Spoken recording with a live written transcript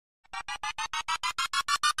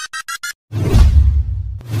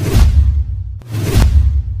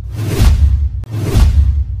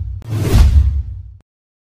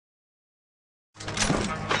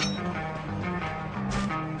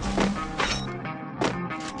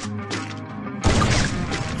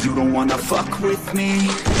You don't wanna fuck with me,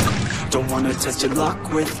 don't wanna test your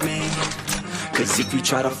luck with me, cause if you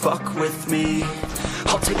try to fuck with me,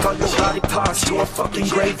 I'll take all your body parts to a fucking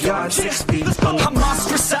graveyard 6 feet under. I'm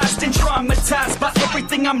ostracized and traumatized by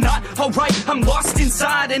everything I'm not. Alright, I'm lost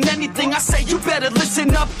inside, and anything I say you better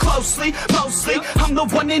listen up closely. Mostly, I'm the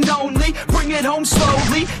one and only, bring it home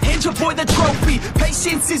slowly. Hand your boy the trophy,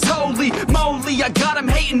 patience is holy moly. I got him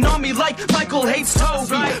hating on me like Michael hates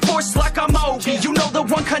Toby. Force like I'm Obi, you know the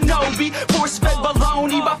one Kenobi. Force-fed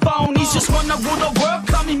baloney by phonies, just wanna rule the world,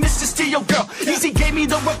 call me Mr. Steel Girl. Easy gave me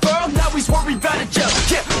the referral, now he's worried about a jail.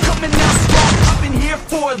 Yeah, coming out strong, I've been here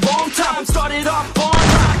for a long time. Started off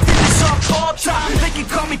online, finish off all time. They can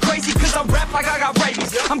call me crazy cause I rap like I got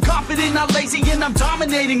rabies. I'm confident, not lazy, and I'm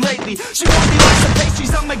dominating lately. She want me like some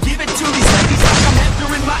pastries, I'ma give it to these ladies. Like I'm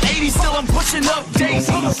Hector in my 80s, still I'm pushing up daisies.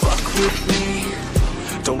 Don't wanna fuck with me,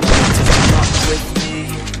 don't wanna test your luck with me,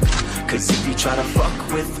 cause if you try to fuck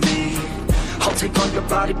with me, I'll take all your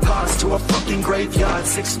body parts to a fucking graveyard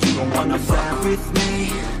 6 feet. Don't wanna fuck with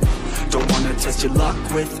me, don't wanna test your luck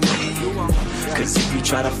with me, cause if you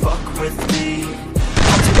try to fuck with me,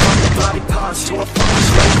 I'll take all your body parts to a fucking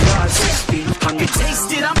graveyard 6 feet. I can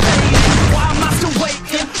taste it, I'm paying, why am I still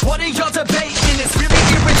waiting? What are y'all debating? It's really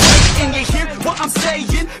irritating, you hear what I'm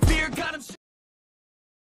saying? Fear got him.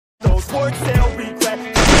 Those words they'll regret.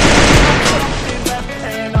 Something left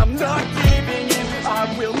and I'm not giving in.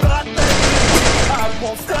 I will not let you, I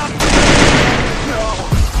won't stop. No.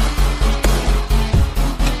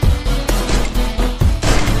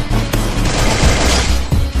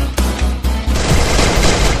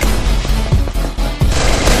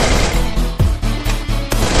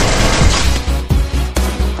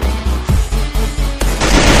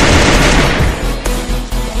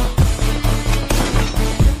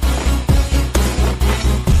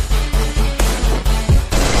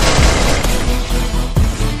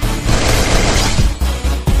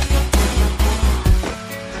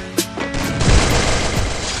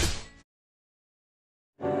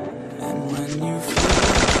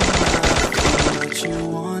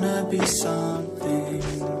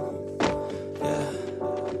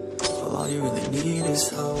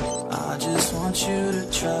 I just want you to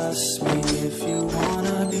trust me if you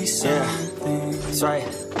wanna be something. Yeah, that's right.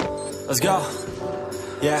 Let's go.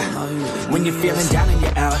 Yeah, when you're feeling down and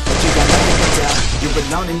you're out, but you got nothing to doubt. You're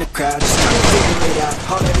alone in the crowd, just trying to figure it out.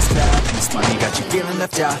 All that is bad, and this money got you feeling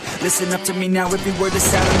left out. Listen up to me now, every word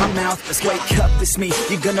that's out of my mouth. Let's wake up, it's me.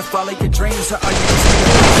 You're gonna follow your dreams, or are you just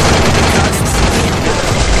gonna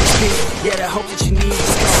yeah, the hope that you need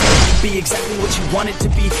is gonna be exactly what you want it to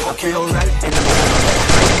be. Okay, alright, and I'm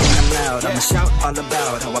loud. I'ma shout all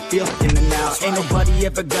about how I feel in the now. Ain't nobody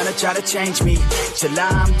ever gonna try to change me till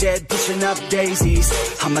I'm dead, pushing up daisies.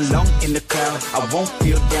 I'm alone in the crowd, I won't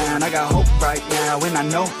feel down. I got hope right now, and I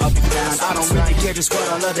know I'll be down. I don't really care just what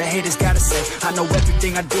all of the haters gotta say. I know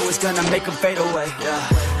everything I do is gonna make them fade away.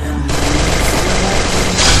 Yeah. And when you feel like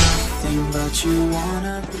nothing, but you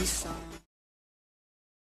wanna be something.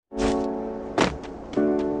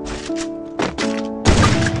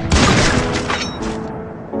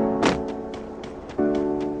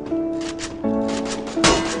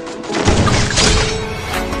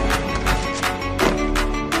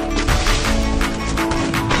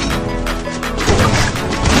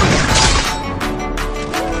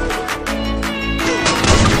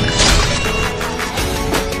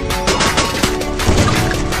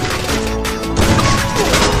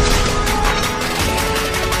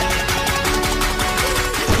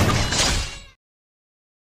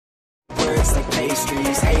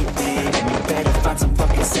 Pastries hate me, and you better find some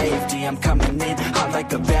fucking safety. I'm coming in hot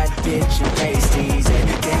like a bad bitch and pasties. And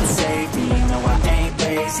can't save me, no I ain't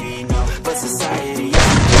lazy, no. But society,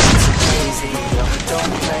 I'm so crazy, yo.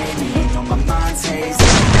 Don't play me, no my mind's hazy.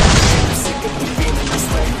 I'm sick of me feeling this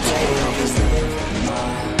way daily.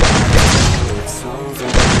 It's over.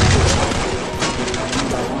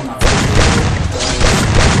 And I will not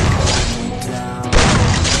hold me down,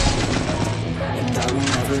 and I will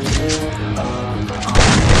never give up.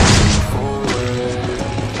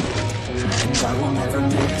 I will never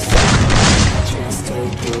miss. Just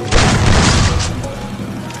take it.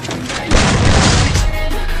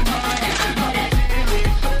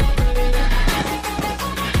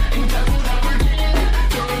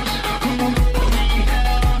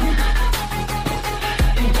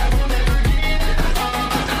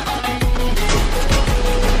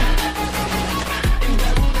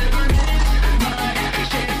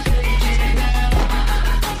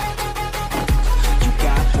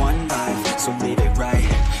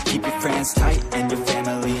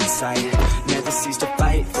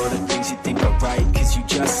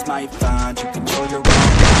 just might find you control your own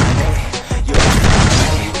mind, hey. You'll be fine,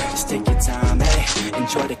 hey. Just take your time, hey.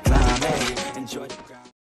 Enjoy the climb, hey. Enjoy the grind.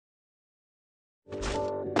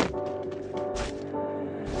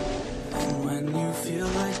 And when you feel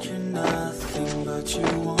like you're nothing, but you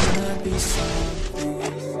wanna be something,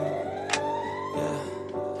 yeah.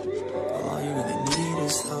 All you really need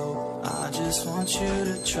is hope. I just want you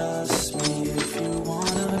to trust me if you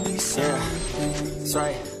wanna be something. Yeah, that's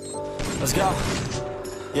right. Let's go.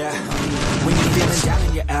 Yeah. When you're feeling down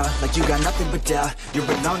and you're out, like you got nothing but doubt, you're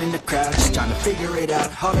alone in the crowd, just trying to figure it out.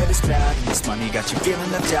 All that is cloud, and this money got you feeling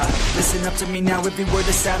left out. Listen up to me now, every word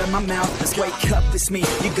that's out of my mouth. Let's wake up, it's me.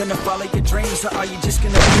 You're gonna follow your dreams, or are you just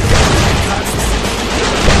gonna be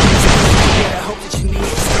yeah, I hope that you need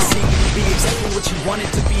to see, be exactly what you want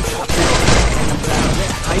it to be. I feel and I'm loud,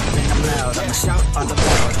 hype and I'm loud. I'ma shout all about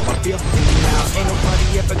how I feel in the mouth. Ain't nobody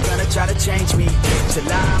ever gonna try to change me till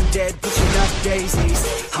I'm dead, pushing up daisies.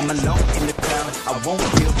 I'm alone in the crowd, I won't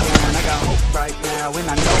feel down. I got hope right now, and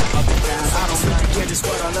I know I'll be down. I don't really care just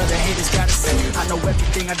what all of the haters gotta say. I know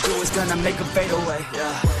everything I do is gonna make them fade away,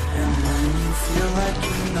 yeah. And when you feel like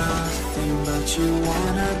you're nothing, but you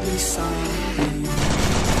wanna be something,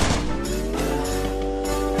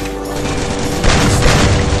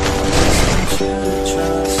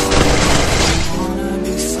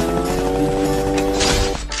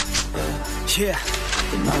 yeah,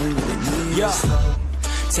 yeah.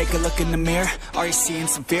 Take a look in the mirror, are you seeing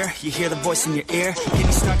some fear? You hear the voice in your ear, can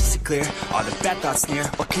you start to see clear? All the bad thoughts near,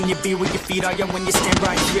 or can you be where your feet are, yeah, when you stand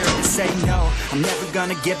right here and say no? I'm never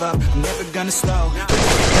gonna give up, I'm never gonna slow. The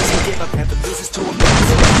one that doesn't give up never loses to a man.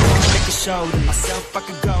 So I wanna make a show to myself, I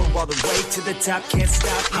could go all the way to the top, can't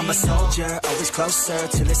stop me. I'm a soldier, always closer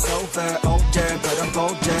till it's over. Older, but I'm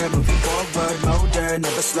bolder, moving forward, older,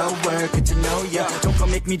 never slower. Good to know ya, don't go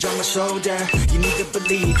make me drop my shoulder. You need to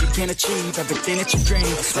believe you can achieve everything that you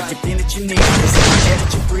dream. Everything that you need is in the air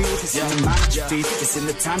that you breathe, it's in the mind that you feed, it's in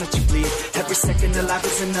the time that you bleed. Every second of life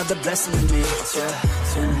is another blessing to me,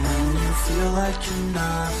 yeah. And when you feel like you're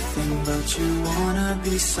nothing, but you wanna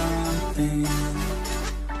be something,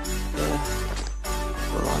 yeah.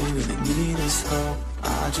 Well, all you really need is hope.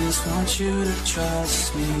 I just want you to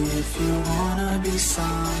trust me if you wanna be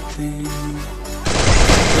something, yeah.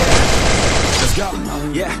 Let's go,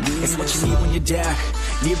 yeah. It's what you need when you're down,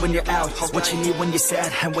 need when you're out, it's what you need when you're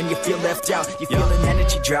sad, and when you feel left out, you feel an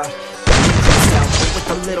energy drought. With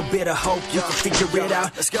a little bit of hope, you can figure it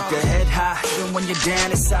out. Keep your head high, even when you're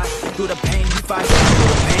down inside. Through the pain you fight, through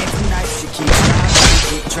the painful nights, you keep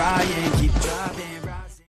trying, keep driving,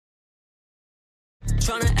 rising.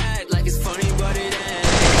 Tryna act like it's funny, but it ain't.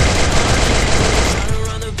 Tryna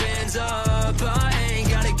run the bands up, I ain't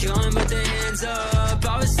got a gun, but the hands up.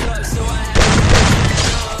 I was stuck, so I had to man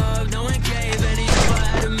up. No one gave any help, I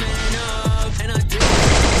had to man up. And I did, I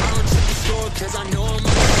don't check the score, cause I know I'm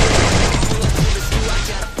I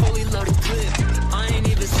got a fully loaded clip. I ain't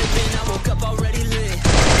even sipping, I woke up already lit.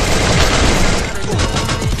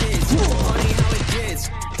 Funny how it gets.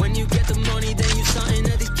 When you get the money, then you something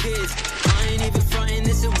to these kids. I ain't even frontin',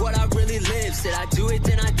 this is what I really live. Said I do it,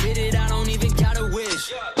 then I did it, I don't even gotta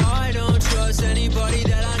wish. I don't trust anybody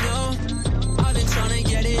that I know. I've been trying to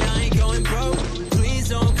get it, I ain't going broke. Please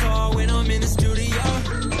don't call when I'm in the studio.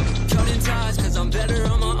 Cutting ties, cause I'm better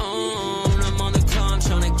on my own. I'm on the climb,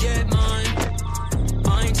 trying to get mine.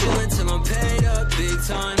 I ain't chillin' till I'm paid up big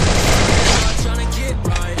time. I'm tryna get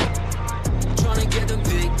right, tryna get the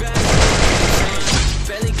big bag.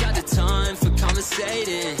 Barely got the time for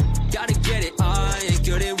conversating. Gotta get it, I ain't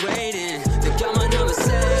good at waiting. They got my number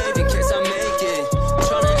saved in case I make it.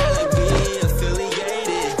 Tryna act like we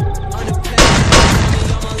affiliated. Underpaid, tell me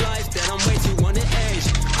all my life that I'm way too underage.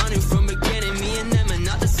 I knew from beginning, me and them are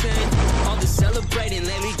not the same. All the celebrating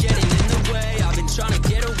lately getting in the way. I've been tryna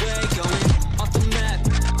get away, going off the map.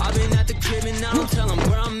 I've been at the crib and I don't tell them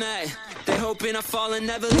where I'm at. They hoping I fall and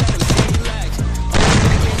never let them see me lack. I'm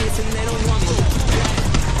making hits and they don't want me to do that.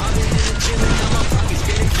 I've been in the gym and now my pockets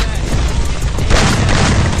getting fat.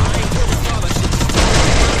 I ain't good as far, I should just tell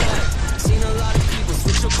them my lap. Seen a lot of people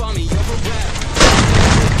switch up on me over rap.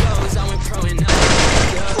 It goes, I went pro and now I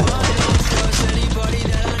don't trust anybody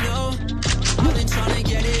that I know. I've been trying to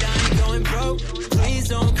get it, I ain't going broke. Please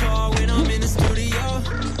don't call when I'm in the studio.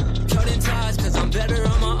 Cutting ties, cause I'm better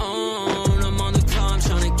on my own. I'm on the climb,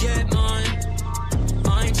 tryna get mine.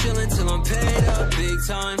 I ain't chillin' till I'm paid up big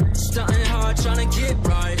time. Stuntin' hard.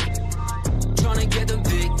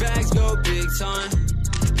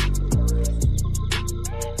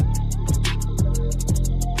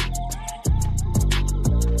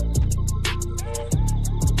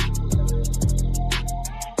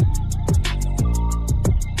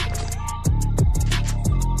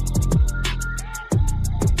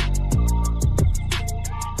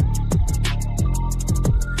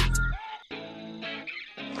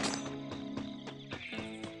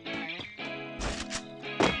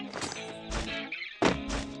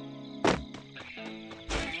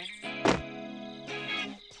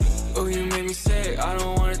 me sick, I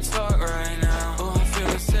don't wanna talk right now. Oh, I'm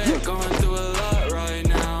feeling sick, going through a lot right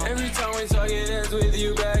now. Every time we talk, it ends with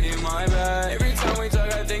you back in my bag. Every time we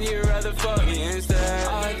talk, I think you'd rather fuck me instead.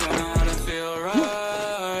 I don't know how to feel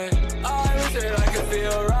right. I wish that I could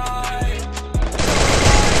feel right.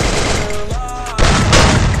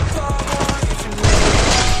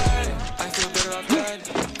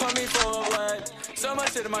 So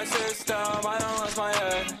much shit in my system, I don't lost my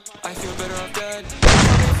head. I feel better off dead.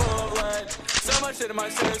 I'm full of lead. So much shit in my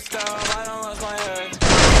system, I don't lost my head. I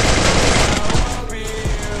won't be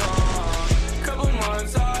here long. Couple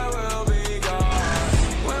months I will be gone.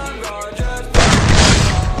 When I'm gone, just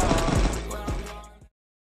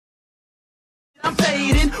I'm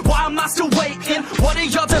fading, why am I still waiting? What are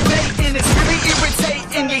y'all debating? It's really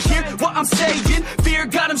irritating. You hear what I'm saying? Fear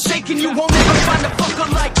got him shaking. You won't ever find a fucker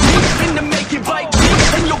like me in the making. Bite me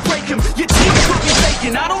and you'll break him. Your teeth could be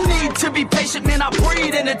taken. I don't need to be patient, man. I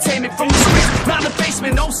breed entertainment from the streets, not the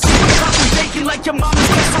basement. No secret, I'll be baking like your mama's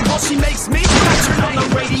casserole. She makes me. I turn on the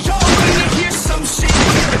radio when you hear some shit.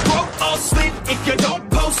 The throat all slit if you don't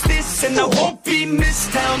post this, and I won't be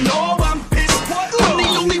missed. Hell no, I'm pissed. I'm the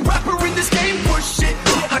only rapper in this game for shit.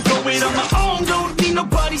 I go it on my own, don't need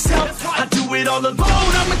nobody's help. I do it all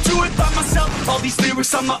alone, I'ma do it by myself. All these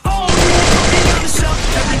lyrics on my own, you won't put me on the shelf.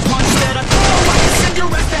 Every punch that I throw, I can send your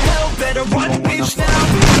ass to hell. Better run, bitch, now.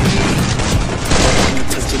 Wanna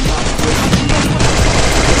test your luck with me?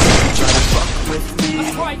 Try to fuck with me.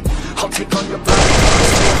 I'll take all your body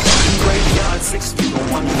parts to a fucking graveyard. 6 feet, don't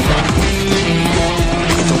wanna fuck with me.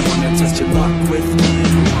 Don't wanna test your luck with me.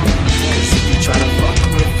 Cause if you try to fuck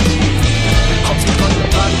with me, I'll take all your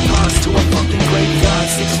body parts to a fucking graveyard.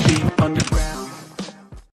 6 feet underground.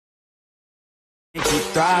 Keep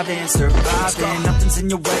thriving, surviving. Nothing's in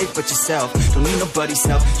your way but yourself. Don't need nobody's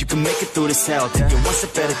help. You can make it through this hell. Take it one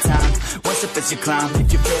step at a time, one step as you climb.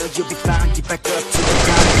 If you fail, you'll be fine. Get back up to the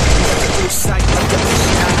grind. Never lose sight like a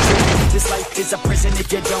mission I'm driven. This life is a prison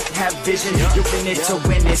if you don't have vision. You're in it to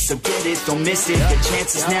win it, so get it, don't miss it. Your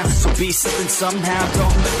chances now, so be something somehow.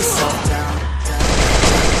 Don't let yourself down.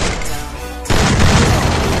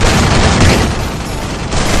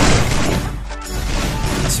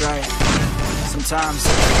 That's right. Sometimes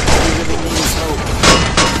all we really need is hope.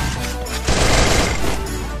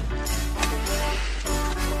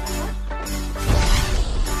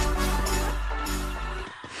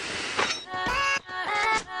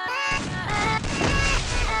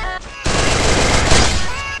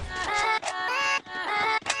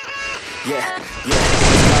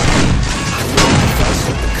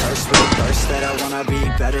 That I wanna be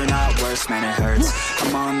better, not worse, man it hurts.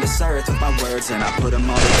 I'm on this earth with my words and I put them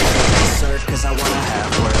all together, insert, cause I wanna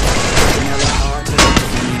have words. Working hella hard to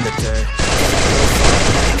put me in the dirt. Gonna go far,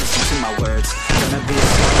 never listen to my words. Gonna be a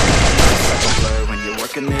star, it's like a blur. When you're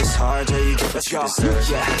working this hard, till you get what you deserve.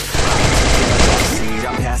 Yeah,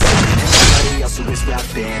 I'm past it. Everybody else who is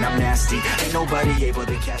rapping, I'm nasty. Ain't nobody able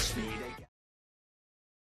to catch me.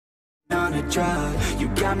 On a drug, you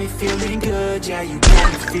got me feeling good, yeah, you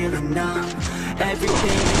got me feeling numb.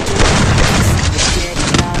 Everything you do, I'm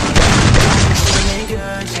getting numb. You got me feeling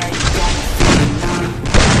good, yeah, you got me feeling numb.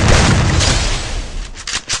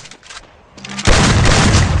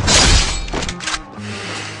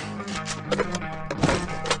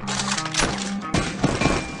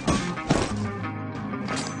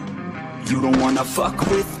 You don't wanna fuck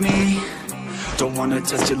with me, don't wanna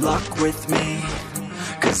test your luck with me.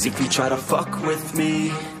 Cause if you try to fuck with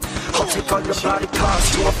me, I'll take all your body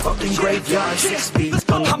parts to a fucking graveyard. 6 feet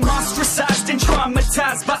underground. I'm ostracized and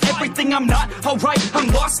traumatized by everything I'm not. Alright, I'm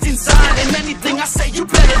lost inside, and anything I say you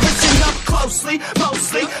better listen up closely.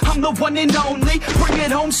 Mostly, I'm the one and only. Bring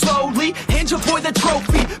it home slowly, hand your boy the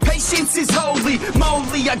trophy. Patience is holy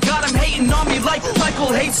moly. I got him hating on me like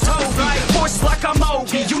Michael hates Toby. Force like I'm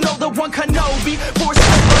Obi, you know the one Kenobi. Force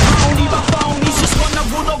like Mahoney, my phonies just wanna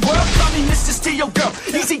rule the world. Call me Mr. Steel Girl.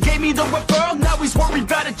 Easy gave me the referral, now he's worried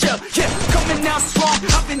about a jail. Yeah, coming out strong,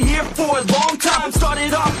 I've been here for a long time.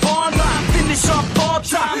 Started off online, finish off all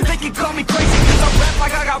time. They can call me crazy cause I rap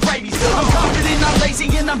like I got rabies. I'm confident, not lazy,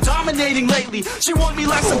 and I'm dominating lately. She want me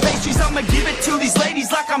like some pastries, I'ma give it to these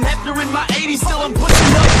ladies like I'm Hefner in my 80s. Still I'm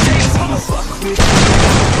pushing up J's. Wanna fuck with me,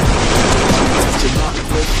 test your luck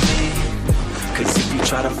with me. Cause if you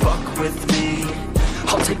try to fuck with me,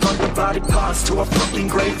 I'll take all your body parts to a fucking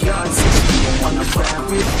graveyard. 6 people wanna fuck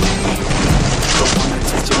with me, don't wanna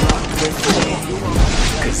test your luck with me.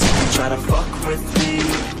 Cause if you try to fuck with me,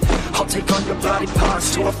 I'll take all your body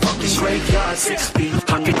parts to a fucking graveyard. 6 feet.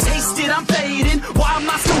 I can taste it, I'm fading. Why am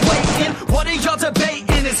I still waiting? What are y'all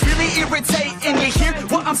debating? It's really irritating. You hear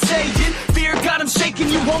what I'm saying? Fear got him shaking.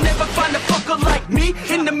 You won't ever find a fucker like me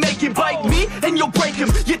in the making. Bite me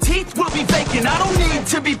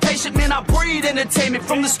to be patient, man, I breathe entertainment.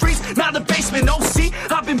 From the streets, now the basement, oh see,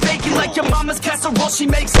 I've been baking like your mama's casserole, she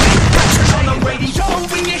makes me. I turn on the radio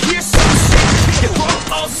when you hear some shit. You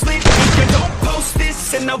won't all sleep if you don't post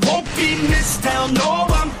this, and I won't be missed. Hell no,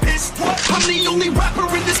 I'm pissed. I'm the only rapper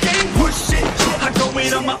in this game, push it. I go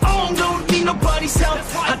it on my own, don't need nobody's help.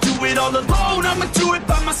 I do it all alone, I'ma do it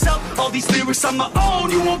by myself. All these lyrics on my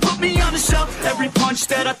own, you won't put me on the shelf. Every punch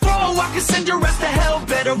that I throw, I can send your ass to hell.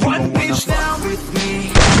 Better run, bitch, down with me.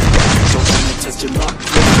 Don't wanna test your luck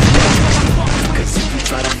with me, cause if you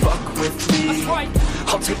try to fuck with me,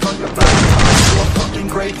 I'll take all your body parts to a fucking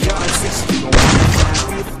graveyard. 6 feet, don't wanna fuck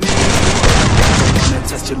with me. Don't wanna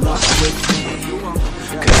test your luck with me,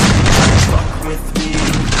 cause if you try to fuck with me,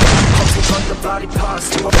 I'll take all your body parts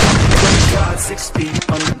to a fucking graveyard. 6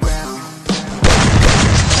 feet underground.